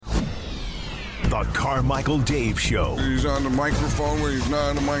The Carmichael Dave Show. He's on the microphone when he's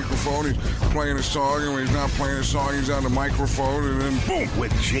not on the microphone. He's playing a song, and when he's not playing a song, he's on the microphone, and then boom.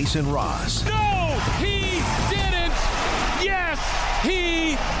 With Jason Ross. No, he didn't. Yes,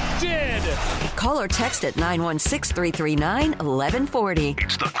 he did. Call or text at 916-339-1140.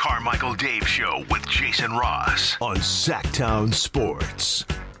 It's the Carmichael Dave Show with Jason Ross on Sacktown Sports.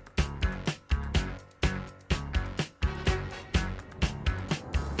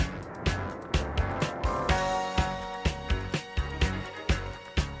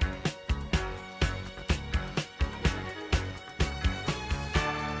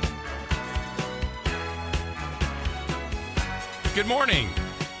 Good morning.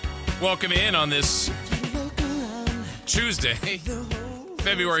 Welcome in on this Tuesday,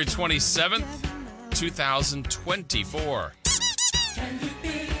 February 27th, 2024.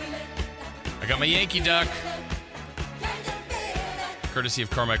 I got my Yankee duck, courtesy of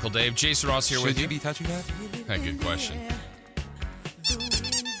Carmichael Dave. Jason Ross here with you. Should you be touching that? Good question.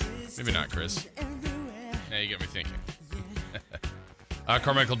 Maybe not, Chris. Now you get me thinking.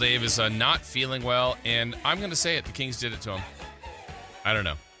 Carmichael Dave is not feeling well, and I'm going to say it. The Kings did it to him. I don't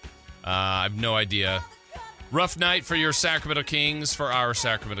know. I have no idea. Rough night for your Sacramento Kings, for our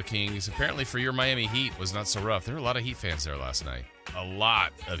Sacramento Kings. Apparently for your Miami Heat was not so rough. There were a lot of Heat fans there last night. A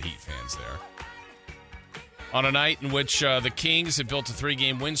lot of Heat fans there. On a night in which the Kings had built a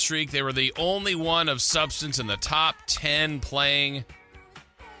 3-game win streak. They were the only one of substance in the top 10 playing.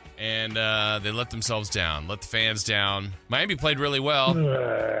 And they let themselves down, let the fans down. Miami played really well.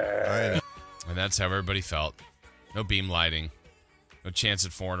 And that's how everybody felt. No beam lighting. No chance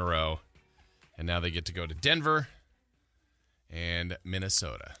at 4 in a row. And now they get to go to Denver and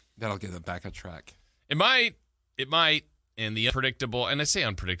Minnesota. That'll get them back on track. It might. And the unpredictable, and I say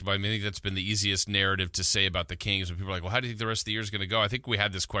unpredictable, I mean, I think that's been the easiest narrative to say about the Kings when people are like, well, how do you think the rest of the year is going to go? I think we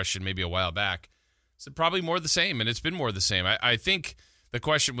had this question maybe a while back. So probably more the same, and it's been more the same. I think the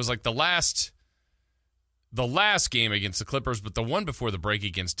question was like the last game against the Clippers, but the one before the break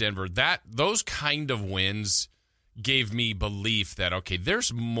against Denver, those kind of wins gave me belief that, okay,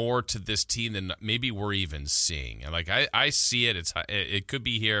 there's more to this team than maybe we're even seeing. And like I see it. It could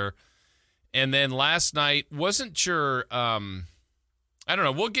be here. And then last night, wasn't sure. I don't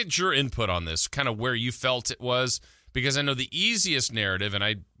know. We'll get your input on this, kind of where you felt it was, because I know the easiest narrative,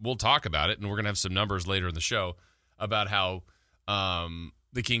 and we'll talk about it, and we're gonna have some numbers later in the show about how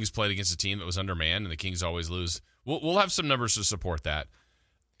the Kings played against a team that was undermanned, and the Kings always lose. We'll have some numbers to support that.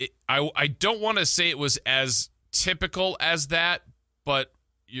 I don't want to say it was as typical as that, but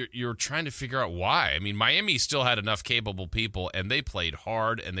you're trying to figure out why. I mean, Miami still had enough capable people, and they played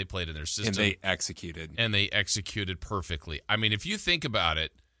hard, and they played in their system. And they executed. And they executed perfectly. I mean, if you think about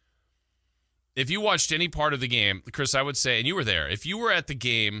it, if you watched any part of the game, Chris, I would say, and you were there, if you were at the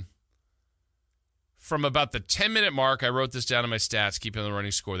game from about the 10-minute mark, I wrote this down in my stats, keeping the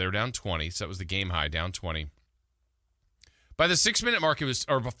running score, they were down 20, so that was the game high, down 20. By the 6-minute mark, or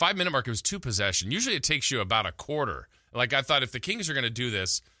 5-minute mark, it was 2 possession. Usually it takes you about a quarter. Like, I thought if the Kings are going to do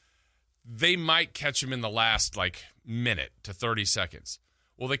this, they might catch them in the last, minute to 30 seconds.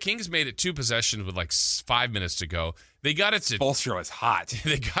 Well, the Kings made it 2 possessions with, 5 minutes to go. They got it to... Bolstro is hot.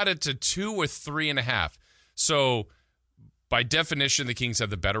 They got it to 2 or 3.5. So, by definition, the Kings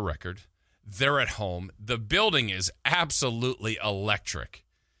have the better record. They're at home. The building is absolutely electric.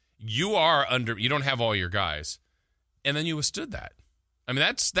 You don't have all your guys. And then you withstood that. I mean,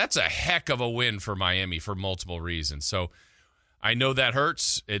 that's a heck of a win for Miami for multiple reasons. So I know that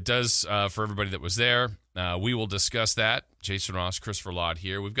hurts. It does for everybody that was there. We will discuss that. Jason Ross, Christopher Laud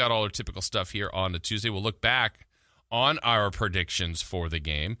here. We've got all our typical stuff here on a Tuesday. We'll look back on our predictions for the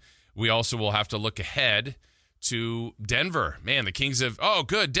game. We also will have to look ahead to Denver. Man, the Kings have... Oh,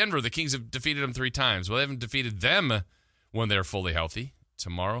 good, Denver. The Kings have defeated them 3 times. Well, they haven't defeated them when they're fully healthy.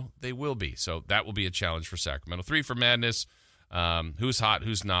 Tomorrow, they will be. So that will be a challenge for Sacramento. 3 for Madness. Who's hot,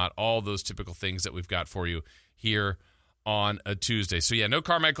 who's not. All those typical things that we've got for you here on a Tuesday. So, yeah, no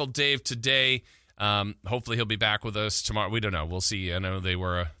Carmichael Dave today. Hopefully he'll be back with us tomorrow. We don't know. We'll see. I know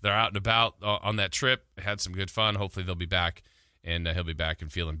they're out and about on that trip. Had some good fun. Hopefully they'll be back, and he'll be back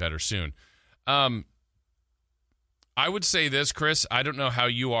and feeling better soon. I would say this, Chris. I don't know how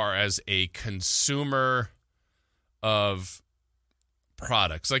you are as a consumer of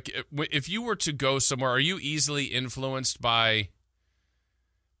products. Like, if you were to go somewhere, are you easily influenced by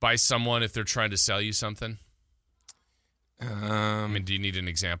someone if they're trying to sell you something? I mean, do you need an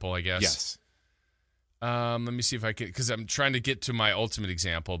example, I guess? Yes. Let me see if I can, because I'm trying to get to my ultimate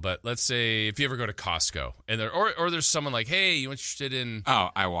example. But let's say if you ever go to Costco and there's someone like, hey, you interested in? Oh,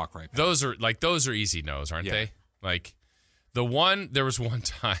 I walk right by. Those are easy no's, aren't they? Like there was one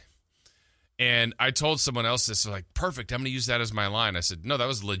time, And I told someone else this, like, perfect, I'm going to use that as my line. I said, no, that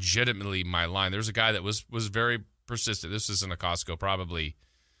was legitimately my line. There's a guy that was very persistent. This was in a Costco probably,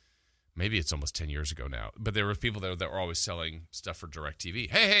 maybe it's almost 10 years ago now. But there were people that were always selling stuff for DirecTV.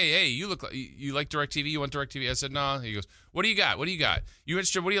 Hey, you look like, you like DirecTV? You want DirecTV? I said, no. He goes, what do you got? You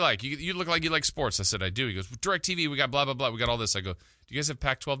interested? What do you like? You look like you like sports. I said, I do. He goes, DirecTV, we got blah, blah, blah. We got all this. I go, do you guys have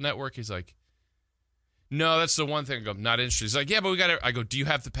Pac-12 network? He's like, no, that's the one thing. I go, not interested. He's like, yeah, but we got it. I go, do you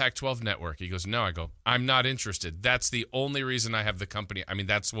have the Pac-12 network? He goes, no. I go, I'm not interested. That's the only reason I have the company. I mean,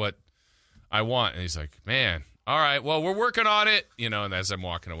 that's what I want. And he's like, man, all right, well, we're working on it, and as I'm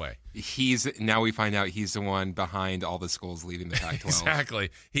walking away. Now we find out he's the one behind all the schools leading the Pac-12. Exactly.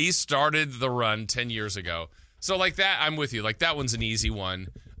 He started the run 10 years ago. So like that, I'm with you. Like that one's an easy one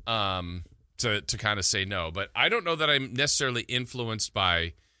to kind of say no. But I don't know that I'm necessarily influenced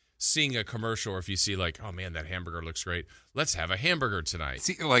by seeing a commercial, or if you see like, oh man, that hamburger looks great. Let's have a hamburger tonight.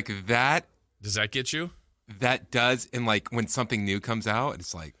 See, like that. Does that get you? That does. And like when something new comes out,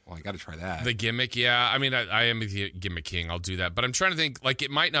 it's like, well, I got to try that. The gimmick. Yeah. I mean, I am a gimmick king. I'll do that. But I'm trying to think, like, it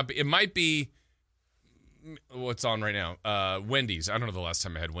might not be, it might be what's on right now. Wendy's. I don't know the last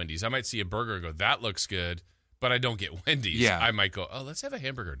time I had Wendy's. I might see a burger and go, that looks good, but I don't get Wendy's. Yeah. I might go, oh, let's have a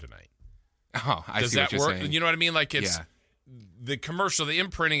hamburger tonight. Oh, I Does see that what you're work? saying. You know what I mean? Like it's the commercial, the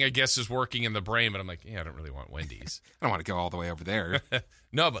imprinting, I guess, is working in the brain, but I'm like, yeah, I don't really want Wendy's. I don't want to go all the way over there.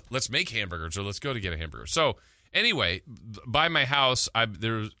 No, but let's make hamburgers, or let's go to get a hamburger. So anyway, by my house, I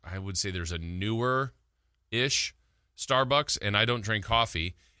would say there's a newer-ish Starbucks, and I don't drink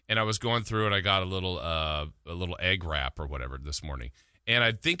coffee. And I was going through and I got a little egg wrap or whatever this morning. And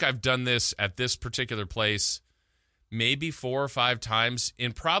I think I've done this at this particular place maybe 4 or 5 times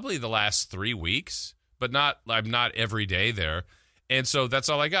in probably the last 3 weeks, but I'm not every day there. And so that's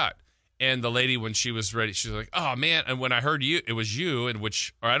all I got. And the lady, when she was ready, she was like, oh man. And when I heard it was you,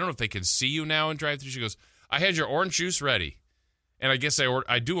 or I don't know if they can see you now in drive-thru. She goes, I had your orange juice ready. And I guess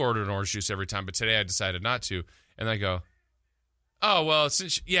I do order an orange juice every time, but today I decided not to. And I go, oh, well,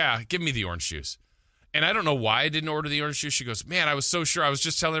 give me the orange juice. And I don't know why I didn't order the orange juice. She goes, man, I was so sure. I was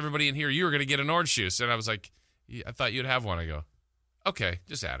just telling everybody in here you were going to get an orange juice. And I was like, yeah, I thought you'd have one. I go, okay,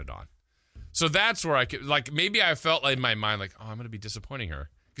 just add it on. So that's where I could, like, maybe I felt in my mind like, oh, I'm going to be disappointing her.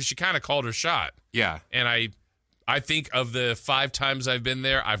 Because she kind of called her shot. Yeah. And I think of the 5 times I've been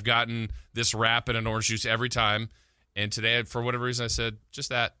there, I've gotten this wrap and an orange juice every time. And today, for whatever reason, I said, just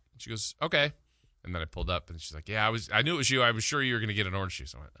that. She goes, okay. And then I pulled up, and she's like, yeah, I knew it was you. I was sure you were going to get an orange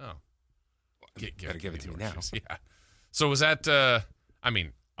juice. I went, oh. Gotta give it to me now. Juice. Yeah. So was that, I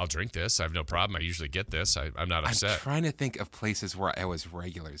mean, I'll drink this. I have no problem. I usually get this. I'm not upset. I'm trying to think of places where I was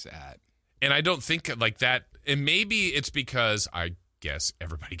regulars at. And I don't think like that. And maybe it's because I guess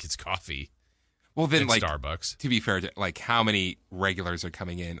everybody gets coffee. Well, then, like, Starbucks. To be fair, like, how many regulars are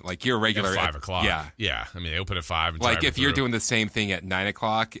coming in? Like, you're a regular at 5 o'clock. Yeah. Yeah. I mean, they open at 5. And like, if you're doing the same thing at 9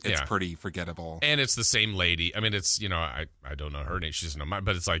 o'clock, it's Yeah. pretty forgettable. And it's the same lady. I mean, it's, I don't know her name. She doesn't know mine.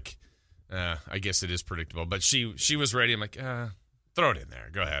 But it's like, I guess it is predictable. But she was ready. I'm like, throw it in there.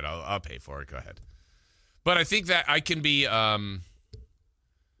 Go ahead. I'll pay for it. Go ahead. But I think that I can be,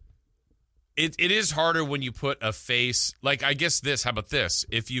 it is harder when you put a face, like, I guess how about this?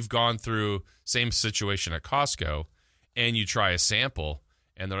 If you've gone through same situation at Costco and you try a sample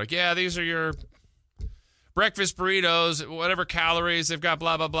and they're like, yeah, these are your breakfast burritos, whatever calories they've got,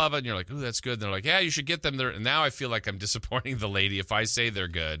 blah, blah, blah. And you're like, ooh, that's good. And they're like, yeah, you should get them there. And now I feel like I'm disappointing the lady if I say they're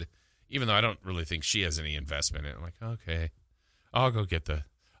good, even though I don't really think she has any investment in it. I'm like, okay, I'll go get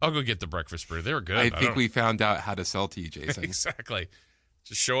the breakfast burrito. They were good. I think we found out how to sell to you, Jason. Exactly.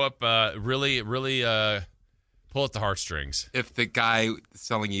 Just show up, really pull at the heartstrings. If the guy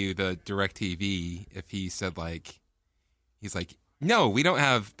selling you the DirecTV, if he said, like, he's like, no, we don't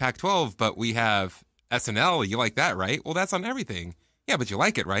have Pac-12, but we have SNL. You like that, right? Well, that's on everything. Yeah, but you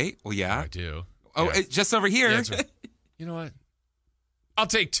like it, right? Well, yeah. I do. Oh, Yeah. it's just over here. Yeah, you know what? I'll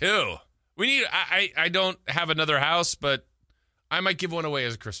take 2. I don't have another house, but I might give one away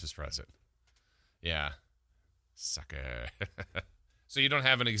as a Christmas present. Yeah. Sucker. So you don't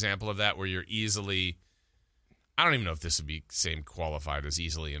have an example of that where you're easily, I don't even know if this would be same qualified as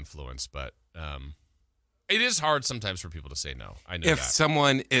easily influenced, but it is hard sometimes for people to say no. I know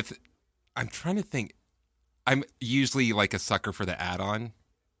if I'm trying to think, I'm usually like a sucker for the add-on.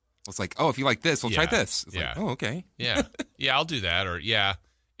 It's like, oh, if you like this, we'll try this. It's like, oh, okay. Yeah. Yeah, I'll do that. Or yeah.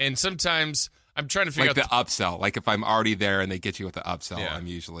 And sometimes I'm trying to figure like out the upsell. Like if I'm already there and they get you with the upsell, Yeah. I'm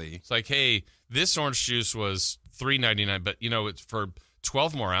usually. It's like, hey, this orange juice was $3.99, but it's for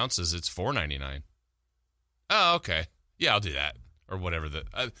 12 more ounces, it's $4.99. Oh, okay. Yeah, I'll do that. Or whatever.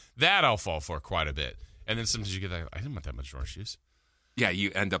 That I'll fall for quite a bit. And then sometimes you get that, I didn't want that much orange juice. Yeah,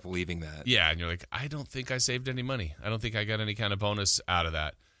 you end up leaving that. Yeah, and you're like, I don't think I saved any money. I don't think I got any kind of bonus out of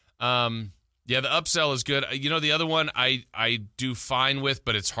that. Yeah, the upsell is good. The other one I do fine with,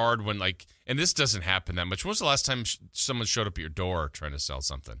 but it's hard when and this doesn't happen that much. When was the last time someone showed up at your door trying to sell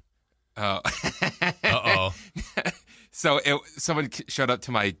something? Oh. Uh-oh. So someone showed up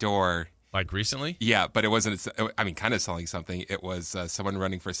to my door. Like recently? Yeah, but it wasn't, kind of selling something. It was someone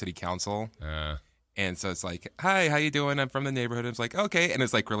running for city council. And so it's like, hi, how you doing? I'm from the neighborhood. It's like, okay. And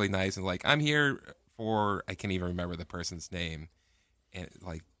it's like really nice. And like, I'm here for, I can't even remember the person's name. And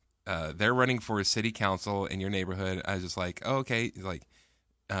like, they're running for city council in your neighborhood. I was just like, oh, okay. Like,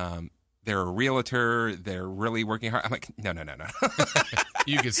 they're a realtor. They're really working hard. I'm like, no.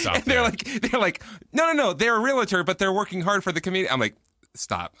 You could stop and there. They're like, no. They're a realtor, but they're working hard for the community. I'm like,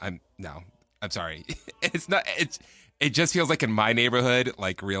 stop. I'm sorry. It just feels like in my neighborhood,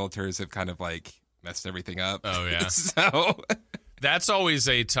 like realtors have kind of like messed everything up. Oh yeah. So that's always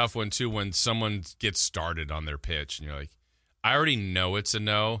a tough one too, when someone gets started on their pitch and you're like, I already know it's a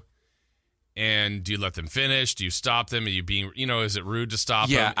no. And do you let them finish? Do you stop them? Are you being, is it rude to stop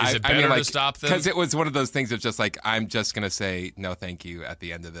them? Is it better to stop them? Because it was one of those things of just like, I'm just going to say no thank you at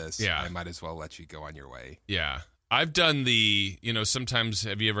the end of this. Yeah. I might as well let you go on your way. Yeah. I've done sometimes,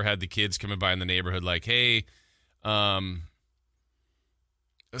 have you ever had the kids coming by in the neighborhood like, hey, sometimes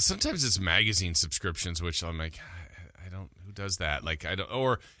it's magazine subscriptions, which I'm like, who does that? Like,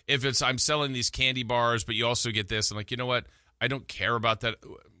 or if it's, I'm selling these candy bars, but you also get this. I'm like, you know what? I don't care about that.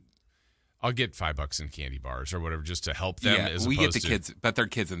 I'll get $5 in candy bars or whatever just to help them. Yeah, we get the kids, but they're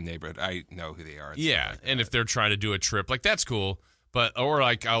kids in the neighborhood. I know who they are. Yeah, and if they're trying to do a trip, like that's cool. But or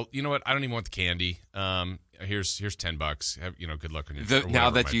like you know what? I don't even want the candy. Here's $10. Good luck on your.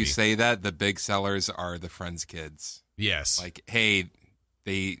 Now that you say that, the big sellers are the friends' kids. Yes. Like, hey,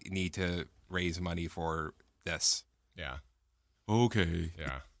 they need to raise money for this. Yeah. Okay.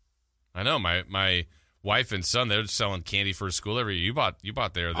 Yeah. I know my wife and son, they're selling candy for school every year. You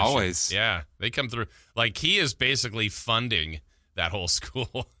bought there this always. year. Yeah, they come through. Like he is basically funding that whole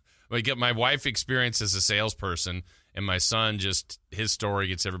school. Like my wife experience as a salesperson, and my son just his story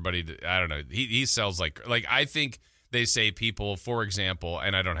gets everybody to, I don't know. He sells like I think they say people, for example,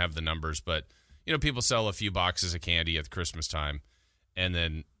 and I don't have the numbers, but people sell a few boxes of candy at Christmas time, and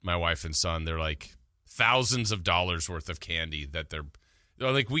then my wife and son, they're like thousands of dollars worth of candy that they're.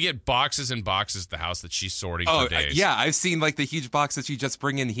 Like, we get boxes and boxes at the house that she's sorting for days. Yeah, I've seen, like, the huge box that you just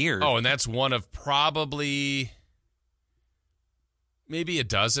bring in here. Oh, and that's one of probably maybe a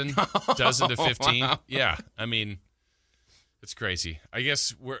dozen to 15. Wow. Yeah, I mean, it's crazy. I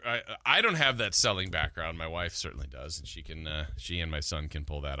guess I don't have that selling background. My wife certainly does, and she and my son can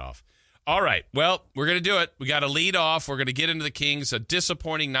pull that off. All right, well, we're going to do it. We got to lead off. We're going to get into the Kings. A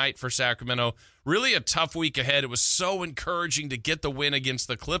disappointing night for Sacramento. Really a tough week ahead. It was so encouraging to get the win against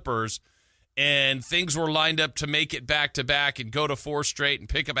the Clippers, and things were lined up to make it back-to-back and go to 4 straight and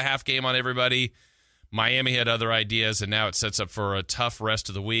pick up a half game on everybody. Miami had other ideas, and now it sets up for a tough rest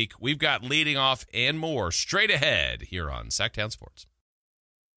of the week. We've got leading off and more straight ahead here on Sacktown Sports.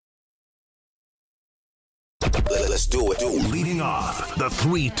 Let's do it. Leading off, the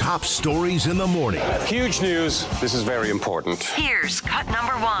 3 top stories in the morning. Huge news. This is very important. Here's cut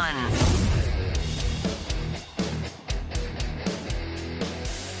number 1.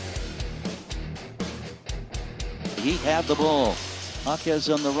 He had the ball. Jaquez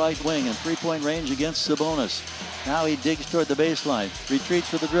on the right wing in three-point range against Sabonis. Now he digs toward the baseline, retreats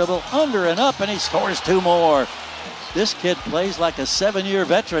for the dribble, under and up, and he scores 2 more. This kid plays like a 7-year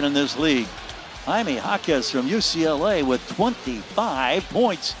veteran in this league. Jaime Jaquez from UCLA with 25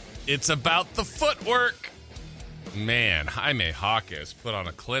 points. It's about the footwork. Man, Jaime Jaquez put on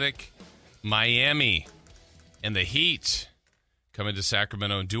a clinic. Miami and the Heat come into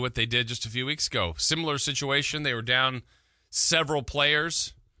Sacramento and do what they did just a few weeks ago. Similar situation. They were down several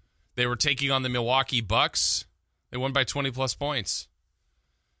players. They were taking on the Milwaukee Bucks. They won by 20-plus points.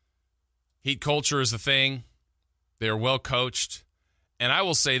 Heat culture is the thing. They are well coached. And I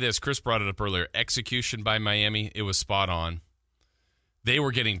will say this, Chris brought it up earlier, execution by Miami, it was spot on. They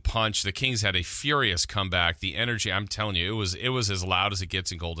were getting punched. The Kings had a furious comeback. The energy, I'm telling you, it was as loud as it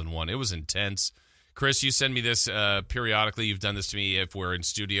gets in Golden 1. It was intense. Chris, you send me this periodically. You've done this to me if we're in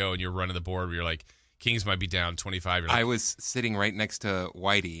studio and you're running the board where you're like, Kings might be down 25. Like, I was sitting right next to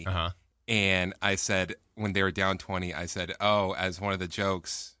Whitey, and I said, when they were down 20, I said, as one of the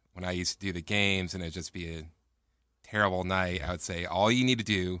jokes, when I used to do the games and it'd just be a terrible night, I would say, all you need to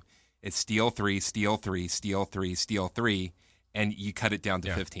do is steal 3, steal 3, steal 3, steal 3, and you cut it down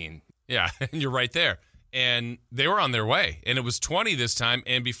to 15. Yeah, and you're right there. And they were on their way. And it was 20 this time,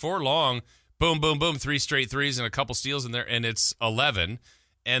 and before long, boom, boom, boom, 3 straight threes and a couple steals in there, and it's 11.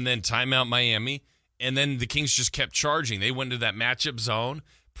 And then timeout Miami. And then the Kings just kept charging. They went into that matchup zone,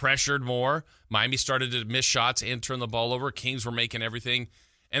 pressured more. Miami started to miss shots and turn the ball over. Kings were making everything.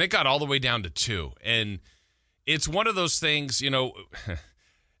 And it got all the way down to 2. And it's one of those things,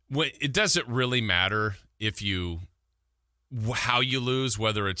 it doesn't really matter how you lose,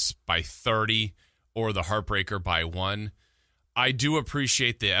 whether it's by 30 or the heartbreaker by 1. I do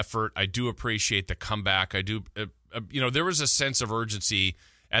appreciate the effort. I do appreciate the comeback. I do, there was a sense of urgency.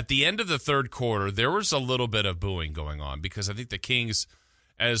 At the end of the third quarter, there was a little bit of booing going on because I think the Kings,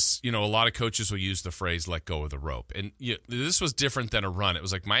 as a lot of coaches will use the phrase, let go of the rope. And this was different than a run. It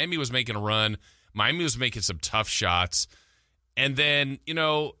was like Miami was making a run. Miami was making some tough shots. And then, an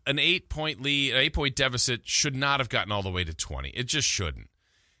 8-point lead, an 8-point deficit should not have gotten all the way to 20. It just shouldn't.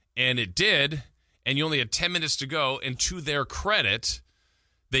 And it did. And you only had 10 minutes to go. And to their credit,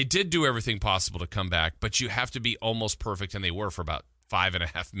 they did do everything possible to come back, but you have to be almost perfect. And they were for about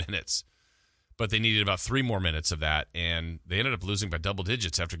 5.5 minutes. But they needed about 3 more minutes of that. And they ended up losing by double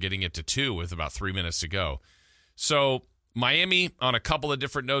digits after getting it to 2 with about 3 minutes to go. So Miami, on a couple of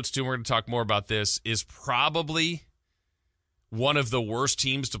different notes, too, we're going to talk more about this, is probably one of the worst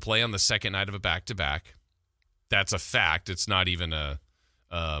teams to play on the second night of a back-to-back. That's a fact. It's not even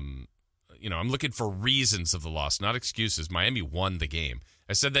I'm looking for reasons of the loss, not excuses. Miami won the game.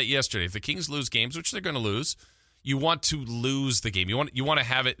 I said that yesterday. If the Kings lose games, which they're going to lose, you want to lose the game. You want to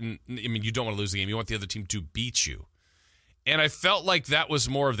have it. You don't want to lose the game. You want the other team to beat you. And I felt like that was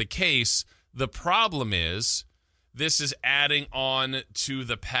more of the case. The problem is this is adding on to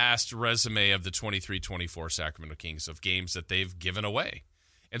the past resume of the 23-24 Sacramento Kings of games that they've given away.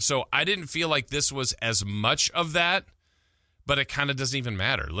 And so I didn't feel like this was as much of that, but it kind of doesn't even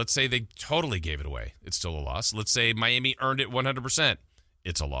matter. Let's say they totally gave it away. It's still a loss. Let's say Miami earned it 100%.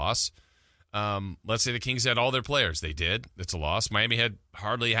 It's a loss. Let's say the Kings had all their players. They did. It's a loss. Miami had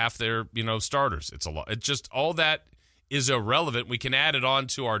hardly half their, starters. It's a loss. It just, all that is irrelevant. We can add it on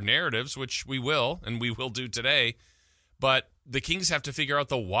to our narratives, which we will, and we will do today. But the Kings have to figure out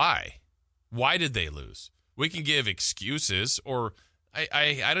the why. Why did they lose? We can give excuses, or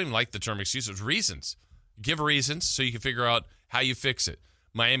I don't even like the term excuses, reasons. Give reasons so you can figure out how you fix it.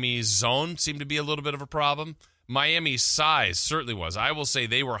 Miami's zone seemed to be a little bit of a problem. Miami's size certainly was. I will say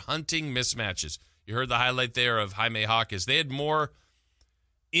they were hunting mismatches. You heard the highlight there of Jaime Jaquez. They had more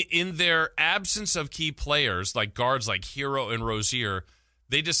in their absence of key players like guards like Hero and Rozier.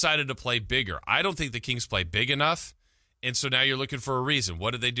 They decided to play bigger. I don't think the Kings play big enough, and so now you're looking for a reason.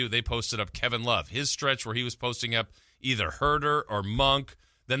 What did they do? They posted up Kevin Love. His stretch where he was posting up either Herter or Monk.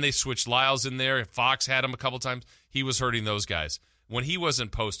 Then they switched Lyles in there. Fox had him a couple times. He was hurting those guys. When he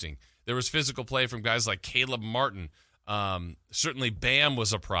wasn't posting, there was physical play from guys like Caleb Martin. Certainly Bam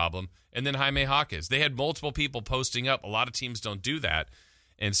was a problem. And then Jaime Jaquez. They had multiple people posting up. A lot of teams don't do that.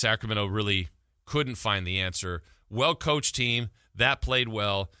 And Sacramento really couldn't find the answer. Well-coached team. That played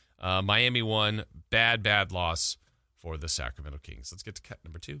well. Miami won. Bad loss for the Sacramento Kings. Let's get to cut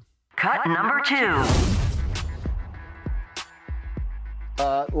number 2. Cut number 2.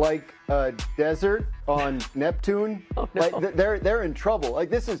 Like a desert on Neptune. Oh, no. Like they're in trouble.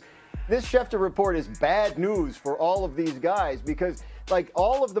 Like this Schefter report is bad news for all of these guys because like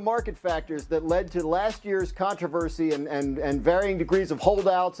all of the market factors that led to last year's controversy and varying degrees of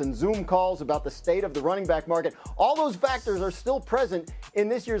holdouts and Zoom calls about the state of the running back market, all those factors are still present in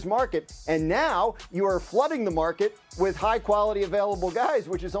this year's market. And now you are flooding the market with high quality available guys,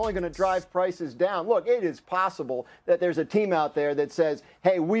 which is only going to drive prices down. Look, it is possible that there's a team out there that says,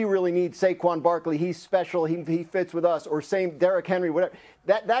 hey, we really need Saquon Barkley. He's special. He fits with us. Or same Derrick Henry, whatever.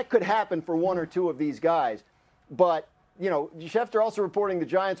 That could happen for one or two of these guys. But Schefter also reporting the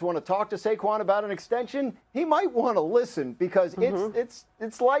Giants want to talk to Saquon about an extension. He might want to listen because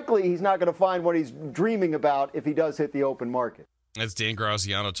it's likely he's not going to find what he's dreaming about if he does hit the open market. That's Dan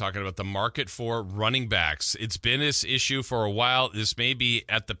Graziano talking about the market for running backs. It's been this issue for a while. This may be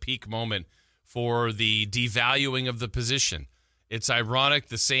at the peak moment for the devaluing of the position. It's ironic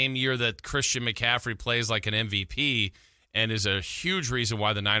the same year that Christian McCaffrey plays like an MVP and is a huge reason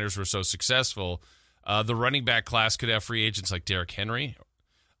why the Niners were so successful. The running back class could have free agents like Derrick Henry,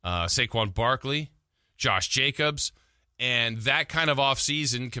 Saquon Barkley, Josh Jacobs, and that kind of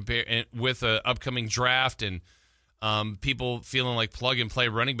offseason with an upcoming draft and people feeling like plug-and-play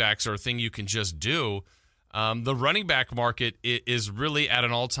running backs are a thing you can just do. The running back market is really at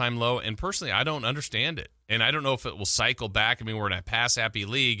an all-time low, and personally, I don't understand it. And I don't know if it will cycle back. I mean, we're in a pass-happy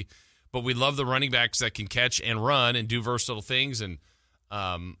league, but we love the running backs that can catch and run and do versatile things, and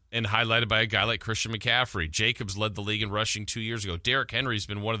highlighted by a guy like Christian McCaffrey. Jacobs led the league in rushing 2 years ago. Derrick Henry's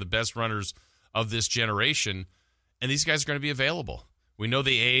been one of the best runners of this generation, and these guys are going to be available. We know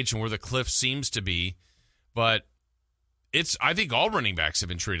the age and where the cliff seems to be, but I think all running backs have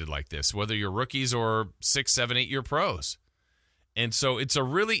been treated like this, whether you're rookies or 6, 7, 8-year pros. And so it's a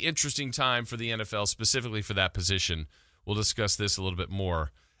really interesting time for the NFL, specifically for that position. We'll discuss this a little bit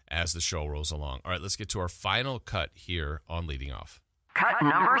more as the show rolls along. All right, let's get to our final cut here on Leading Off. Cut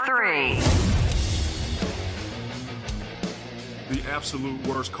number 3. The absolute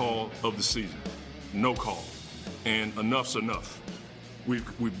worst call of the season. No call. And enough's enough.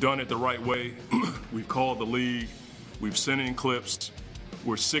 We've done it the right way. We've called the league. We've sent in clips.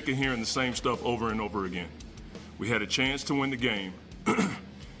 We're sick of hearing the same stuff over and over again. We had a chance to win the game,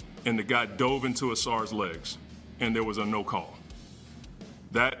 and the guy dove into Asar's legs, and there was a no call.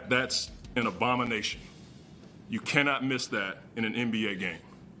 That's an abomination. You cannot miss that in an NBA game,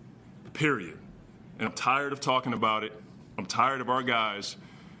 period. And I'm tired of talking about it. I'm tired of our guys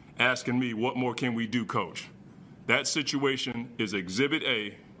asking me, what more can we do, coach? That situation is Exhibit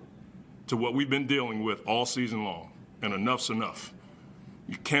A to what we've been dealing with all season long, and enough's enough.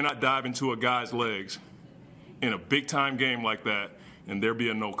 You cannot dive into a guy's legs in a big-time game like that and there be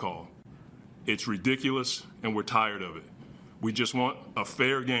a no call. It's ridiculous, and we're tired of it. We just want a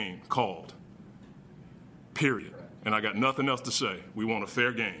fair game called, period. And I got nothing else to say. We want a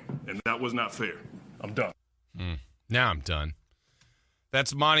fair game, and that was not fair. I'm done. Now I'm done.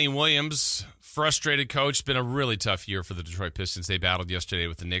 That's Monty Williams, frustrated coach. It's been a really tough year for the Detroit Pistons. They battled yesterday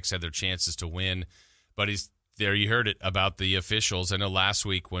with the Knicks, had their chances to win, but he's there. You heard it about the officials. I know last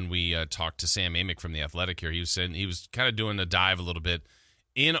week when we talked to Sam Amick from The Athletic here, he was saying he was kind of doing a dive a little bit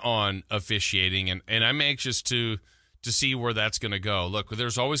in on officiating, and I'm anxious to see where that's going to go. Look,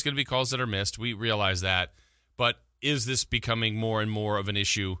 there's always going to be calls that are missed. We realize that, but is this becoming more and more of an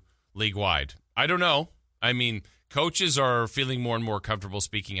issue league-wide? I don't know. I mean, coaches are feeling more and more comfortable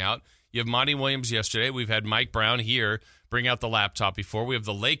speaking out. You have Monty Williams yesterday. We've had Mike Brown here bring out the laptop before. We have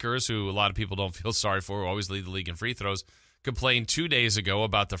the Lakers, who a lot of people don't feel sorry for, who always lead the league in free throws, complained 2 days ago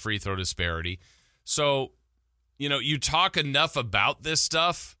about the free throw disparity. So, you talk enough about this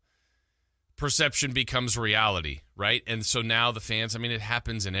stuff, perception becomes reality, right? And so now the fans, it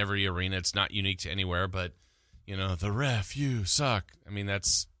happens in every arena. It's not unique to anywhere, but, the ref, you suck.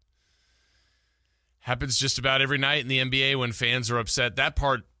 That's happens just about every night in the NBA when fans are upset. That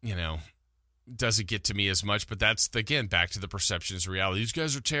part, doesn't get to me as much, but that's, again, back to the perception is reality. These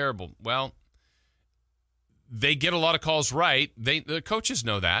guys are terrible. Well, they get a lot of calls right. The coaches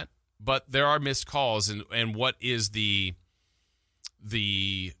know that, but there are missed calls, and what is the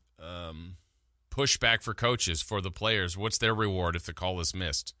pushback for coaches, for the players? What's their reward if the call is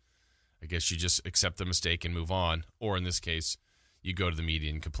missed? I guess you just accept the mistake and move on, or in this case, you go to the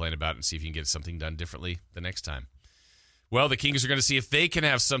media and complain about it and see if you can get something done differently the next time. Well, the Kings are going to see if they can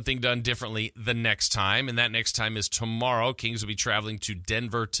have something done differently the next time, and that next time is tomorrow. Kings will be traveling to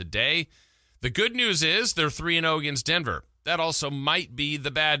Denver today. The good news is they're 3-0 against Denver. That also might be the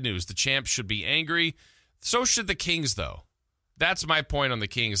bad news. The champs should be angry. So should the Kings, though. That's my point on the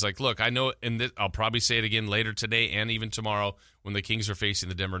Kings. Look, I know, and I'll probably say it again later today and even tomorrow when the Kings are facing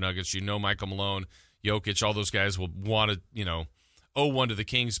the Denver Nuggets. Michael Malone, Jokic, all those guys will want to, 0-1 to the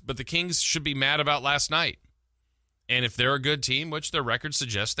Kings. But the Kings should be mad about last night. And if they're a good team, which their record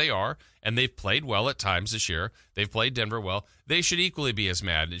suggests they are, and they've played well at times this year, they've played Denver well, they should equally be as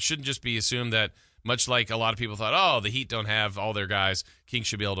mad. It shouldn't just be assumed that, much like a lot of people thought, the Heat don't have all their guys, Kings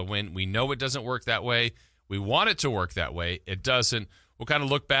should be able to win. We know it doesn't work that way. We want it to work that way. It doesn't. We'll kind of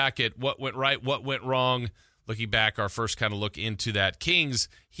look back at what went right, what went wrong. Looking back, our first kind of look into that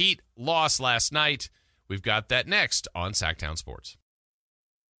Kings-Heat loss last night. We've got that next on Sacktown Sports.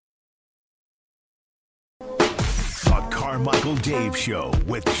 The Carmichael Dave Show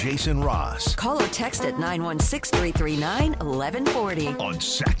with Jason Ross. Call or text at 916-339-1140. On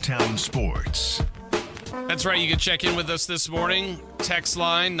Sacktown Sports. That's right. You can check in with us this morning. Text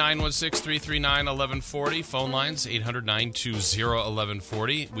line 916-339-1140. Phone lines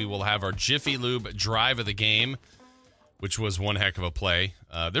 800-920-1140. We will have our Jiffy Lube drive of the game, which was one heck of a play.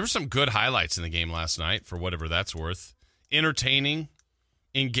 There were some good highlights in the game last night, for whatever that's worth. Entertaining,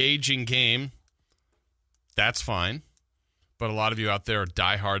 engaging game. That's fine. But a lot of you out there are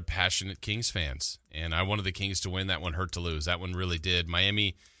diehard, passionate Kings fans. And I wanted the Kings to win. That one hurt to lose. That one really did.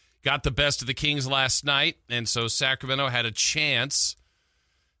 Miami got the best of the Kings last night. And so Sacramento had a chance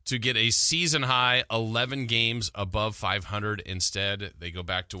to get a season-high 11 games above 500. Instead, they go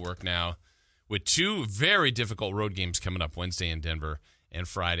back to work now with two very difficult road games coming up, Wednesday in Denver and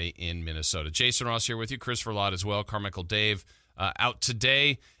Friday in Minnesota. Jason Ross here with you. Christopher Lott as well. Carmichael Dave out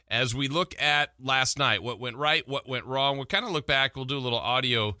today. As we look at last night, what went right, what went wrong, we'll kind of look back. We'll do a little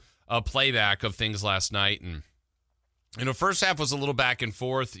audio a playback of things last night. And, first half was a little back and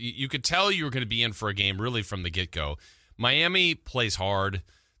forth. You could tell you were going to be in for a game really from the get-go. Miami plays hard.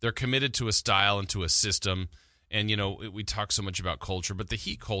 They're committed to a style and to a system. And, we talk so much about culture, but the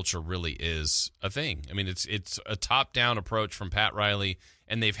Heat culture really is a thing. I mean, it's a top-down approach from Pat Riley,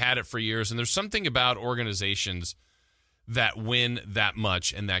 and they've had it for years. And there's something about organizations that win that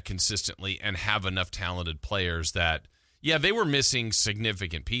much and that consistently and have enough talented players that, yeah, they were missing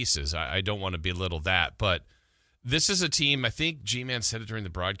significant pieces. I don't want to belittle that, but this is a team, I think G-Man said it during the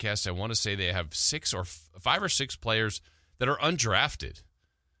broadcast, I want to say they have 5 or 6 players that are undrafted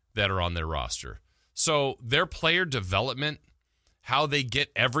that are on their roster. So their player development, how they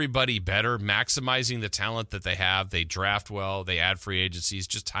get everybody better, maximizing the talent that they have, they draft well, they add free agencies,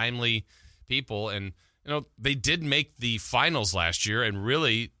 just timely people. And, they did make the finals last year and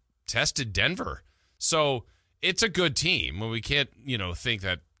really tested Denver. So it's a good team. Well, we can't, think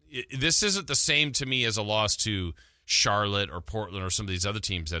that this isn't the same to me as a loss to Charlotte or Portland or some of these other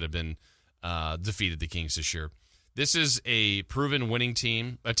teams that have been defeated the Kings this year. This is a proven winning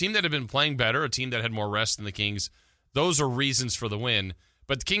team, a team that had been playing better, a team that had more rest than the Kings. Those are reasons for the win,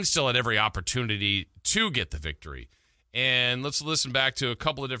 but the Kings still had every opportunity to get the victory. And let's listen back to a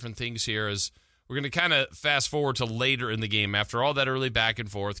couple of different things here as we're going to kind of fast forward to later in the game. After all that early back and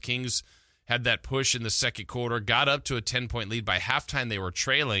forth, Kings had that push in the second quarter, got up to a 10-point lead. By halftime, they were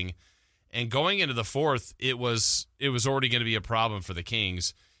trailing. And going into the fourth, it was already going to be a problem for the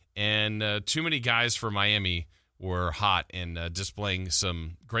Kings. And too many guys for Miami were hot and displaying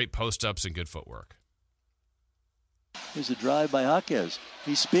some great post-ups and good footwork. Here's a drive by Jaquez.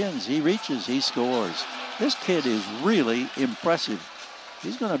 He spins, he reaches, he scores. This kid is really impressive.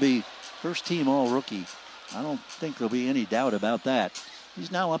 He's going to be first-team all-rookie. I don't think there'll be any doubt about that.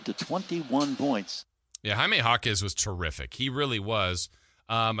 He's now up to 21 points. Yeah, Jaime Jaquez was terrific. He really was.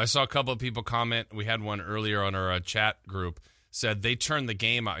 I saw a couple of people comment. We had one earlier on our chat group. Said they turned the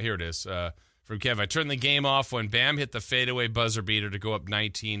game out. Here it is from Kev. I turned the game off when Bam hit the fadeaway buzzer beater to go up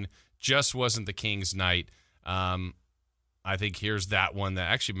 19. Just wasn't the Kings' night. I think here's that one that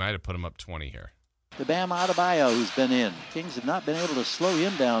actually might have put him up 20 here. The Bam Adebayo who's been in. Kings have not been able to slow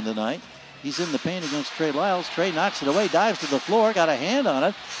him down tonight. He's in the paint against Trey Lyles. Trey knocks it away, dives to the floor, got a hand on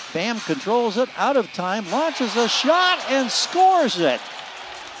it. Bam controls it, out of time, launches a shot, and scores it.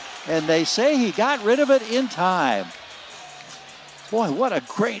 And they say he got rid of it in time. Boy, what a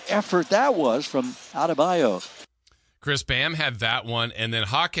great effort that was from Adebayo. Chris, Bam had that one, and then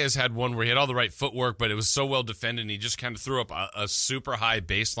Jaquez had one where he had all the right footwork, but it was so well defended, and he just kind of threw up a super high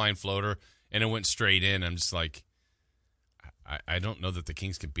baseline floater, and it went straight in. I'm just like, I don't know that the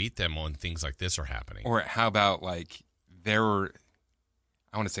Kings can beat them when things like this are happening. Or how about, there were,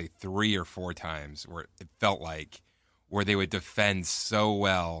 I want to say 3 or 4 times where it felt like where they would defend so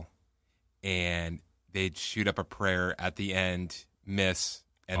well and they'd shoot up a prayer at the end, miss,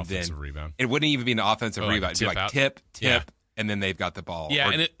 and offensive then rebound. It wouldn't even be an offensive rebound. It'd be tip, yeah. And then they've got the ball. Yeah,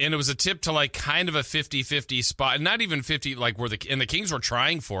 and it was a tip to kind of a 50-50 spot. Not even 50, where the Kings were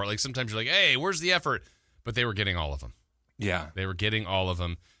trying for it. Sometimes you're like, hey, where's the effort? But they were getting all of them. Yeah. They were getting all of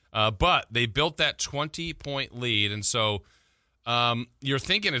them. But they built that 20-point lead, and so you're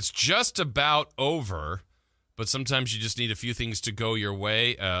thinking it's just about over, but sometimes you just need a few things to go your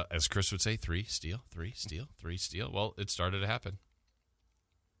way. As Chris would say, 3 steal, 3 steal, 3 steal. Well, it started to happen.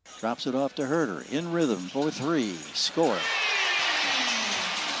 Drops it off to Herter. In rhythm for 3. Score.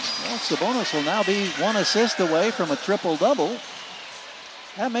 Well, Sabonis will now be 1 assist away from a triple-double.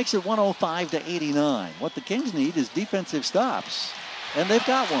 That makes it 105-89. What the Kings need is defensive stops. And they've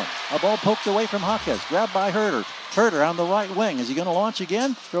got one. A ball poked away from Jaquez. Grabbed by Herter. Herter on the right wing. Is he going to launch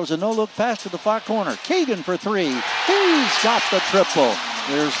again? Throws a no-look pass to the far corner. Keegan for 3. He's got the triple.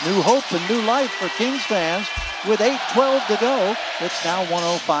 There's new hope and new life for Kings fans. With 8:12 to go, it's now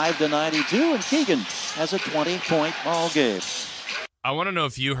 105-92, and Keegan has a 20-point ball game. I want to know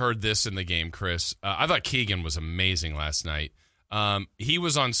if you heard this in the game, Chris. I thought Keegan was amazing last night. He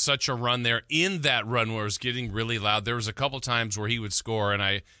was on such a run there. In that run where it was getting really loud, there was a couple times where he would score, and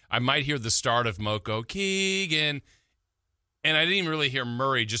I might hear the start of Moko, Keegan, and I didn't even really hear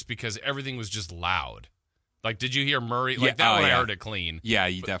Murray just because everything was just loud. Did you hear Murray? That one I heard it clean. Yeah,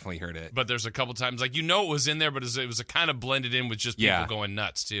 you definitely heard it. But there's a couple times, it was in there, but it was kind of blended in with just people going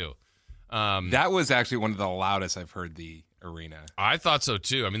nuts, too. That was actually one of the loudest I've heard the arena. I thought so,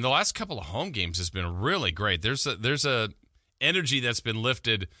 too. I mean, the last couple of home games has been really great. There's a energy that's been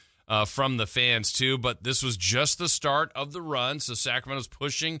lifted from the fans, too, but this was just the start of the run, so Sacramento's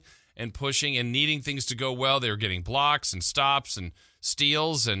pushing and needing things to go well. They were getting blocks and stops and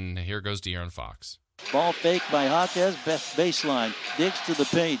steals, and here goes De'Aaron Fox. Ball fake by Jaquez, best baseline. Digs to the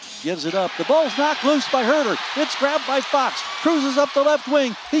paint, gives it up. The ball's knocked loose by Herter. It's grabbed by Fox, cruises up the left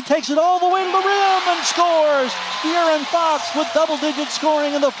wing. He takes it all the way to the rim and scores. De'Aaron Fox with double-digit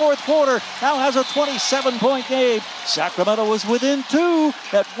scoring in the fourth quarter now has a 27-point game. Sacramento was within 2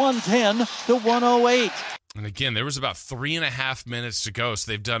 at 110-108. And again, there was about 3.5 minutes to go, so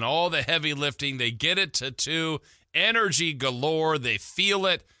they've done all the heavy lifting. They get it to 2. Energy galore. They feel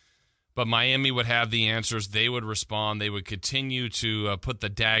it. But Miami would have the answers. They would respond. They would continue to put the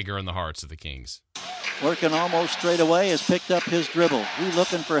dagger in the hearts of the Kings. Working almost straight away, has picked up his dribble. He's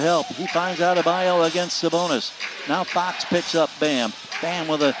looking for help. He finds Adebayo against Sabonis. Now Fox picks up Bam. Bam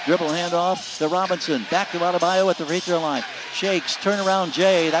with a dribble handoff to Robinson. Back to Adebayo at the free throw line. Shakes, turnaround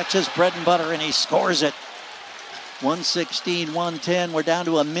Jay. That's his bread and butter, and he scores it. 116-110. We're down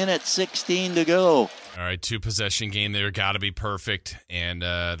to 1:16 to go. All right, 2-possession game there. Got to be perfect. And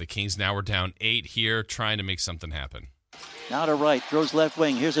the Kings now are down 8 here, trying to make something happen. Now to right, throws left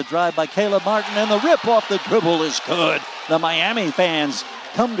wing. Here's a drive by Caleb Martin, and the rip off the dribble is good. The Miami fans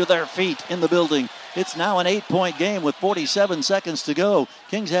come to their feet in the building. It's now an 8-point game with 47 seconds to go.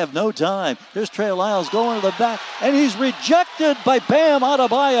 Kings have no time. Here's Trey Lyles going to the back, and he's rejected by Bam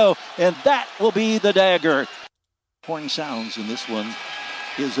Adebayo, and that will be the dagger. Horn sounds, and this one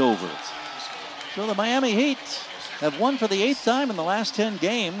is over. So the Miami Heat have won for the 8th time in the last 10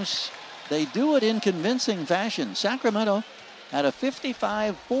 games. They do it in convincing fashion. Sacramento had a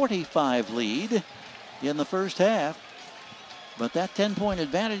 55-45 lead in the first half, but that 10-point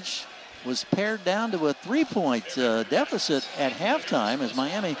advantage was pared down to a 3-point deficit at halftime as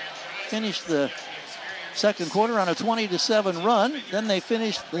Miami finished the second quarter on a 20-7 run. Then they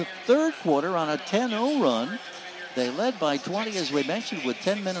finished the third quarter on a 10-0 run. They led by 20, as we mentioned, with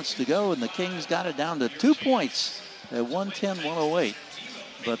 10 minutes to go, and the Kings got it down to 2 points at 110-108.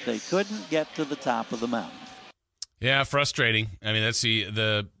 But they couldn't get to the top of the mountain. Yeah, frustrating. I mean, that's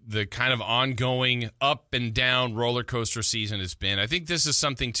the kind of ongoing up and down roller coaster season it's been. I think this is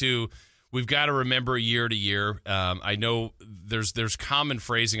something, too, we've got to remember year to year. I know there's common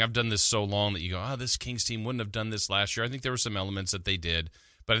phrasing. I've done this so long that you go, this Kings team wouldn't have done this last year. I think there were some elements that they did.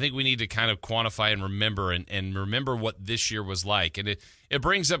 But I think we need to kind of quantify and remember and remember what this year was like. And it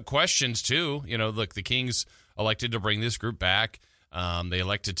brings up questions, too. You know, look, the Kings elected to bring this group back. They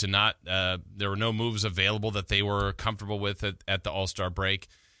elected to not there were no moves available that they were comfortable with at the All-Star break.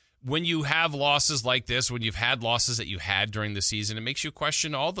 When you have losses like this, when you've had losses that you had during the season, it makes you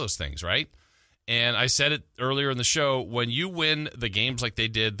question all those things, right? And I said it earlier in the show, when you win the games like they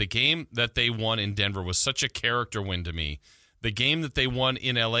did, the game that they won in Denver was such a character win to me. The game that they won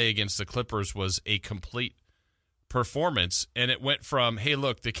in LA against the Clippers was a complete performance, and it went from, hey,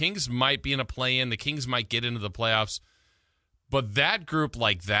 look, the Kings might be in a play-in, the Kings might get into the playoffs, but that group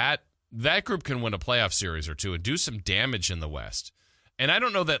like that group can win a playoff series or two and do some damage in the West. And I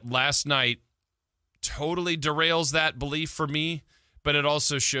don't know that last night totally derails that belief for me, but it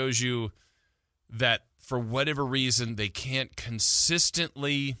also shows you that for whatever reason, they can't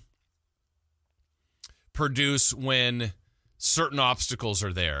consistently produce when certain obstacles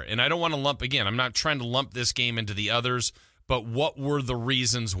are there. And I don't want to lump, again, I'm not trying to lump this game into the others, but what were the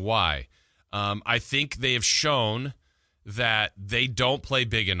reasons why? I think they have shown that they don't play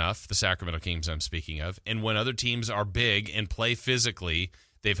big enough, the Sacramento Kings I'm speaking of, and when other teams are big and play physically,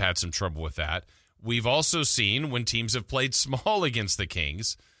 they've had some trouble with that. We've also seen when teams have played small against the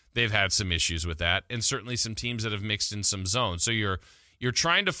Kings, they've had some issues with that, and certainly some teams that have mixed in some zones. So you're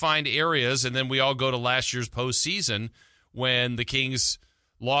trying to find areas, and then we all go to last year's postseason when the Kings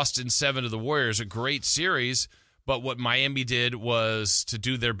lost in 7 to the Warriors, a great series, but what Miami did was to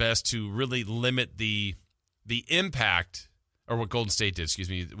do their best to really limit the impact, or what Golden State did,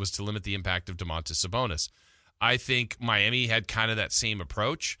 was to limit the impact of Domantas Sabonis. I think Miami had kind of that same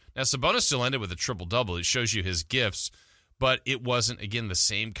approach. Now, Sabonis still ended with a triple-double. It shows you his gifts, but it wasn't, again, the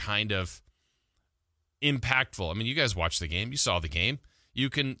same kind of impactful. I mean, you guys watched the game. You saw the game. You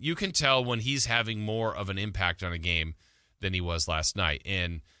can tell when he's having more of an impact on a game than he was last night.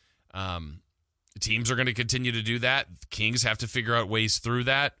 And teams are going to continue to do that. The Kings have to figure out ways through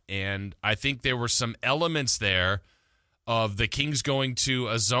that. And I think there were some elements there of the Kings going to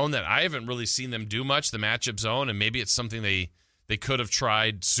a zone that I haven't really seen them do much, the matchup zone, and maybe it's something they could have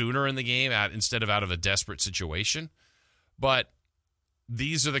tried sooner in the game instead of out of a desperate situation. But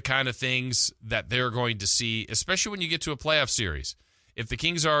these are the kind of things that they're going to see, especially when you get to a playoff series. If the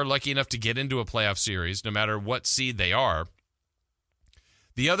Kings are lucky enough to get into a playoff series, no matter what seed they are,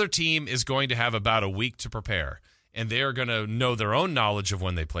 the other team is going to have about a week to prepare. and they are going to know their own knowledge of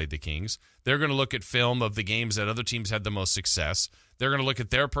when they played the Kings. They're going to look at film of the games that other teams had the most success. They're going to look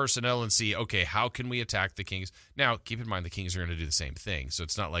at their personnel and see, okay, how can we attack the Kings? Now, keep in mind the Kings are going to do the same thing. So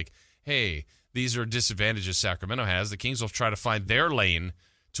it's not like, hey, these are disadvantages Sacramento has. The Kings will try to find their lane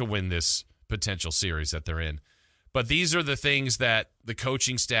to win this potential series that they're in. But these are the things that the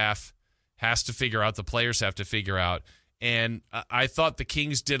coaching staff has to figure out, the players have to figure out. And I thought the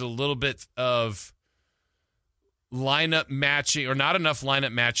Kings did a little bit of lineup matching, or not enough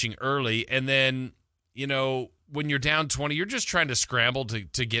lineup matching early. And then, you know, when you're down 20, you're just trying to scramble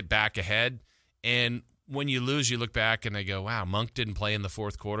to get back ahead. And when you lose, you look back and they go, wow, Monk didn't play in the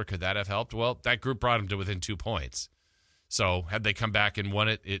fourth quarter. Could that have helped? Well, that group brought him to within 2 points. So had they come back and won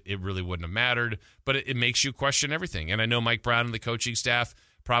it, it really wouldn't have mattered. But it makes you question everything. And I know Mike Brown and the coaching staff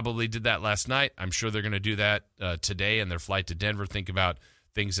probably did that last night. I'm sure they're going to do that today in their flight to Denver, think about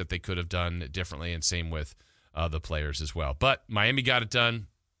things that they could have done differently, and same with the players as well. But Miami got it done.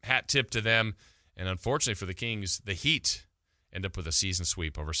 Hat tip to them. And unfortunately for the Kings, the Heat end up with a season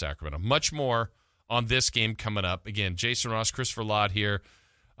sweep over Sacramento. Much more on this game coming up. Again, Jason Ross, Christopher Ladd here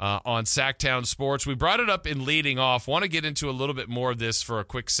on Sacktown Sports. We brought it up in leading off. Want to get into a little bit more of this for a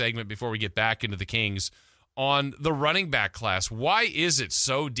quick segment before we get back into the Kings on the running back class. Why is it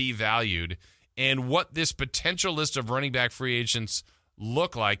so devalued, and what this potential list of running back free agents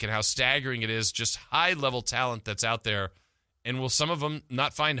look like, and how staggering it is, just high-level talent that's out there. And will some of them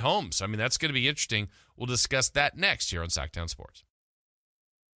not find homes? I mean, that's going to be interesting. We'll discuss that next here on Sacktown Sports.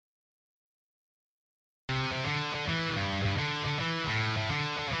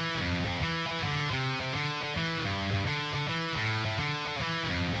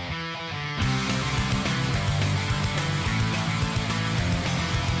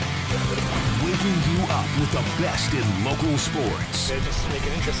 Waking you up with the best in local sports. They just make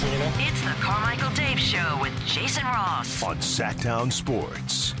it interesting, you know? It's the Carmichael Dave Show with Jason Ross on Sacktown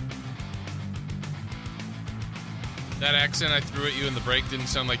Sports. That accent I threw at you in the break didn't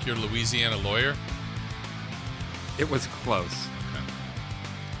sound like you're a Louisiana lawyer? It was close. Okay.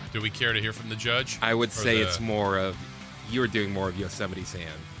 Do we care to hear from the judge? I would say it's more of, you were doing more of Yosemite Sam.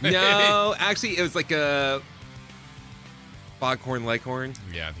 No, actually, it was like a Foghorn Leghorn.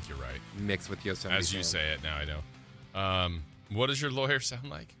 Yeah, I think you're right. Mixed with Yosemite As you Sam. say it, now I know. What does your lawyer sound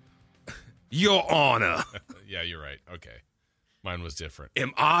like? Your Honor. Yeah, you're right. Okay. Mine was different.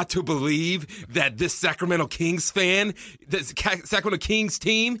 Am I to believe that this Sacramento Kings fan, this Sacramento Kings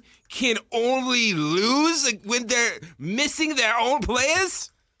team, can only lose when they're missing their own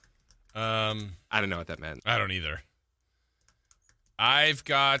players? I don't know what that meant. I don't either. I've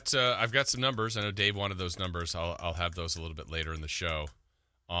got some numbers. I know Dave wanted those numbers. I'll have those a little bit later in the show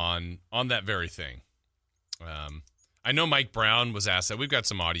on that very thing. I know Mike Brown was asked that. We've got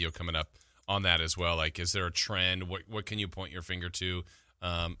some audio coming up on that as well. Like, is there a trend? What can you point your finger to?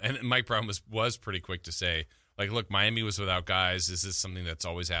 And Mike Brown was pretty quick to say, like, look, Miami was without guys. Is this something that's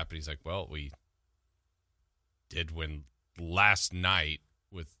always happened? He's like, well, we did win last night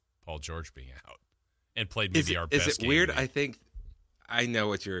with Paul George being out and played maybe our best game. Is it weird? I think I know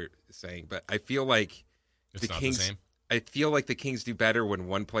what you're saying, but I feel like it's not the same. I feel like the Kings do better when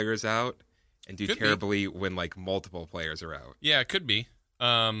one player is out, and do Could terribly when like multiple players are out. Yeah, it could be.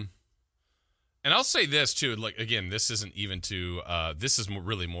 And I'll say this too. Like, again, this isn't even to. This is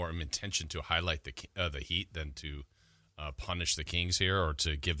really more an intention to highlight the Heat than to punish the Kings here or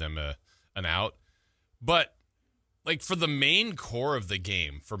to give them an out. But like for the main core of the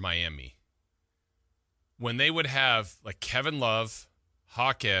game for Miami, when they would have like Kevin Love,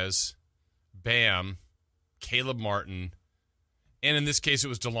 Jaquez, Bam, Caleb Martin, and in this case it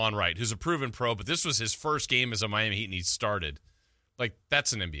was DeLon Wright, who's a proven pro, but this was his first game as a Miami Heat and he started. Like,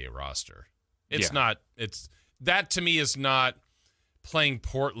 that's an NBA roster. It's not. It's that to me is not playing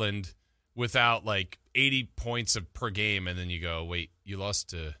Portland without like 80 points per game, and then you go, wait, you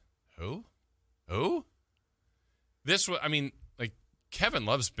lost to who? Who? This was. I mean, like Kevin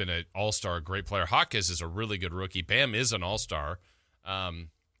Love's been an all-star, a great player. Jaquez is a really good rookie. Bam is an all-star,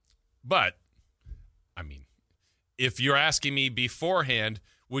 but I mean, if you're asking me beforehand,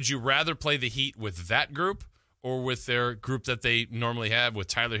 would you rather play the Heat with that group or with their group that they normally have with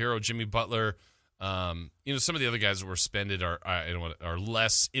Tyler Hero, Jimmy Butler? Some of the other guys that were suspended are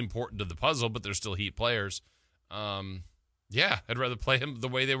less important to the puzzle, but they're still Heat players. Yeah, I'd rather play them the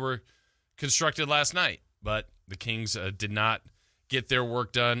way they were constructed last night. But the Kings did not get their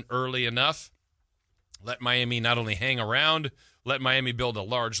work done early enough. Let Miami not only hang around, let Miami build a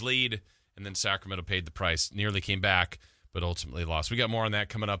large lead, and then Sacramento paid the price. Nearly came back, but ultimately lost. We got more on that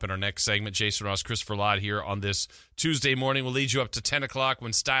coming up in our next segment. Jason Ross, Christopher Ladd here on this Tuesday morning. We'll lead you up to 10 o'clock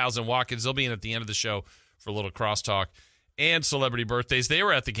when Styles and Watkins, they'll be in at the end of the show for a little crosstalk and celebrity birthdays. They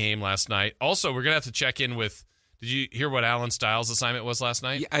were at the game last night. Also, we're going to have to check in with, did you hear what Alan Stiles' assignment was last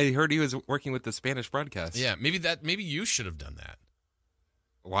night? Yeah, I heard he was working with the Spanish broadcast. Yeah, maybe you should have done that.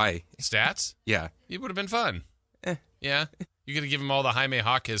 Why? Stats? Yeah. It would have been fun. Yeah? You could have given him all the Jaime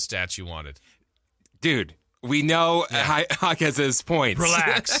Jaquez stats you wanted. Dude, we know Jaquez's points.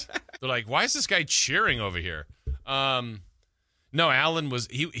 Relax. They're like, why is this guy cheering over here? No, Alan was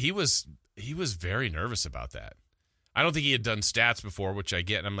he was very nervous about that. I don't think he had done stats before, which I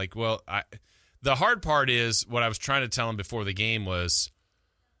get. And I'm like, well, the hard part is what I was trying to tell him before the game was,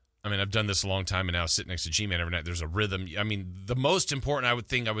 I mean, I've done this a long time and now sitting next to G-Man every night. There's a rhythm. I mean, the most important I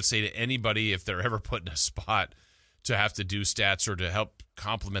would say to anybody if they're ever put in a spot to have to do stats or to help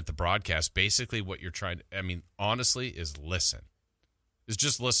complement the broadcast, basically what you're trying to, I mean, honestly, is listen. Is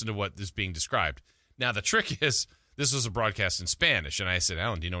just listen to what is being described. Now, the trick is, this was a broadcast in Spanish, and I said,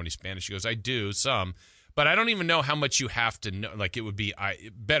 Alan, do you know any Spanish? He goes, I do, some, but I don't even know how much you have to know. Like, it would be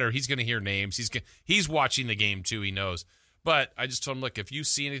better. He's going to hear names. He's watching the game, too. He knows. But I just told him, look, if you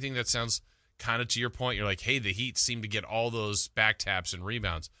see anything that sounds kind of to your point, you're like, hey, the Heat seem to get all those back taps and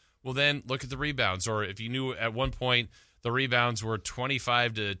rebounds. Well, then look at the rebounds. Or if you knew at one point the rebounds were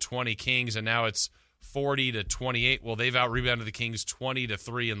 25 to 20 Kings, and now it's 40 to 28. Well, they've out-rebounded the Kings 20 to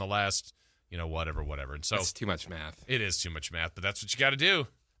 3 in the last, whatever. And so it's too much math. It is too much math, but that's what you got to do.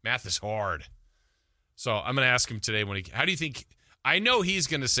 Math is hard. So I'm going to ask him today how do you think, I know he's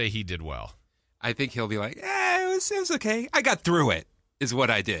going to say he did well. I think he'll be like, it was okay. I got through it, is what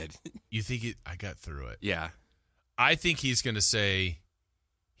I did. You think I got through it? Yeah. I think he's going to say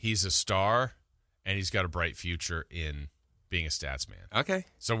he's a star and he's got a bright future in being a stats man. Okay.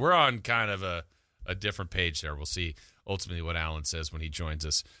 So we're on kind of a different page there. We'll see ultimately what Alan says when he joins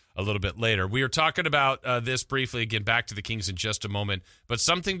us a little bit later. We are talking about this briefly, again, back to the Kings in just a moment, but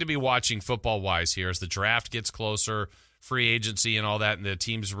something to be watching football-wise here as the draft gets closer, free agency and all that, and the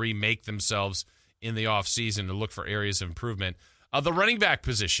teams remake themselves in the offseason to look for areas of improvement. The running back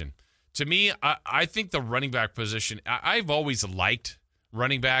position. To me, I think the running back position, I've always liked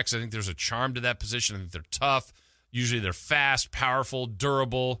running backs. I think there's a charm to that position. I think they're tough. Usually they're fast, powerful,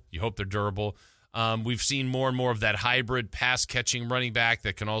 durable. You hope they're durable. We've seen more and more of that hybrid pass-catching running back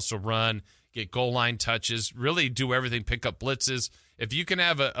that can also run, get goal line touches, really do everything, pick up blitzes. If you can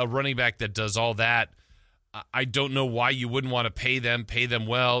have a running back that does all that, I don't know why you wouldn't want to pay them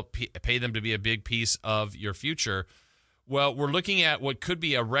well, pay them to be a big piece of your future. Well, we're looking at what could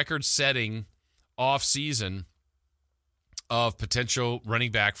be a record-setting off-season of potential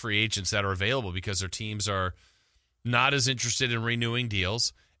running back free agents that are available because their teams are not as interested in renewing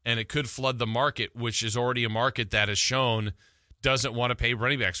deals, and it could flood the market, which is already a market that has shown doesn't want to pay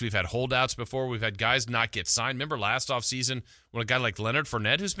running backs. We've had holdouts before. We've had guys not get signed. Remember last offseason when a guy like Leonard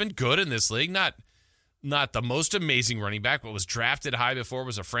Fournette, who's been good in this league, not the most amazing running back, but was drafted high before,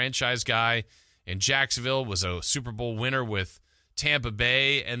 was a franchise guy in Jacksonville, was a Super Bowl winner with Tampa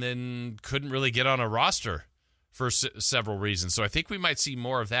Bay, and then couldn't really get on a roster for several reasons. So I think we might see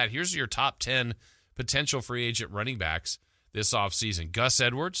more of that. Here's your top 10 potential free agent running backs this offseason. Gus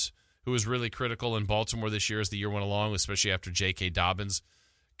Edwards, who was really critical in Baltimore this year as the year went along, especially after J.K. Dobbins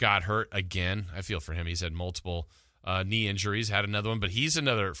got hurt again. I feel for him. He's had multiple knee injuries, had another one, but he's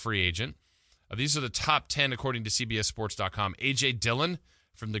another free agent. These are the top 10 according to CBSSports.com. A.J. Dillon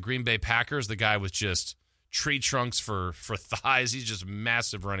from the Green Bay Packers, the guy with just tree trunks for thighs. He's just a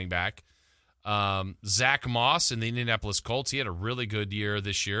massive running back. Zach Moss in the Indianapolis Colts. He had a really good year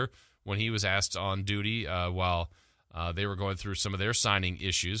this year when he was asked on duty while they were going through some of their signing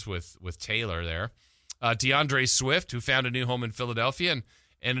issues with Taylor there. DeAndre Swift, who found a new home in Philadelphia and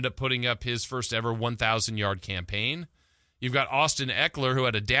ended up putting up his first ever 1,000-yard campaign. You've got Austin Eckler, who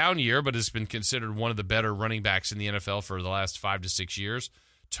had a down year but has been considered one of the better running backs in the NFL for the last 5 to 6 years.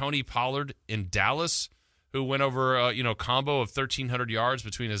 Tony Pollard in Dallas, who went over a combo of 1,300 yards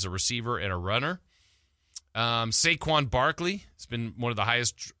between as a receiver and a runner. Saquon Barkley has been one of the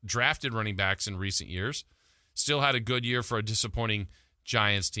highest drafted running backs in recent years. Still had a good year for a disappointing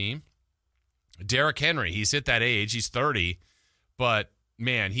Giants team. Derrick Henry, he's hit that age. He's 30, but,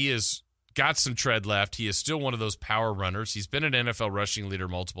 man, he has got some tread left. He is still one of those power runners. He's been an NFL rushing leader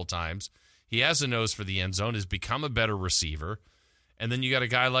multiple times. He has a nose for the end zone, has become a better receiver. And then you got a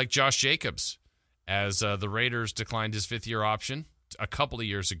guy like Josh Jacobs, as the Raiders declined his fifth-year option a couple of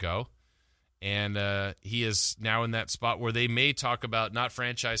years ago. And he is now in that spot where they may talk about not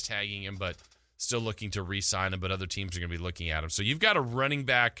franchise tagging him, but still looking to re-sign him, but other teams are going to be looking at him. So you've got a running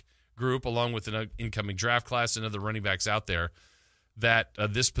back group along with an incoming draft class and other running backs out there that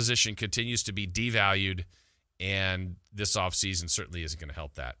this position continues to be devalued And this offseason certainly isn't going to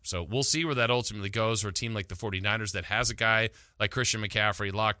help that. So we'll see where that ultimately goes for a team like the 49ers that has a guy like Christian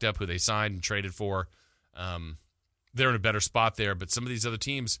McCaffrey locked up who they signed and traded for. They're in a better spot there, but some of these other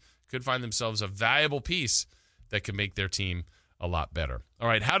teams could find themselves a valuable piece that could make their team a lot better. All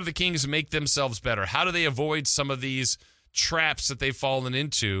right, how do the Kings make themselves better? How do they avoid some of these traps that they've fallen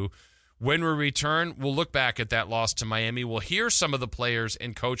into? When we return, we'll look back at that loss to Miami. We'll hear some of the players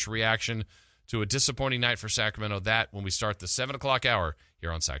and coach reaction to a disappointing night for Sacramento. That when we start the 7 o'clock hour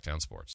here on Sacktown Sports.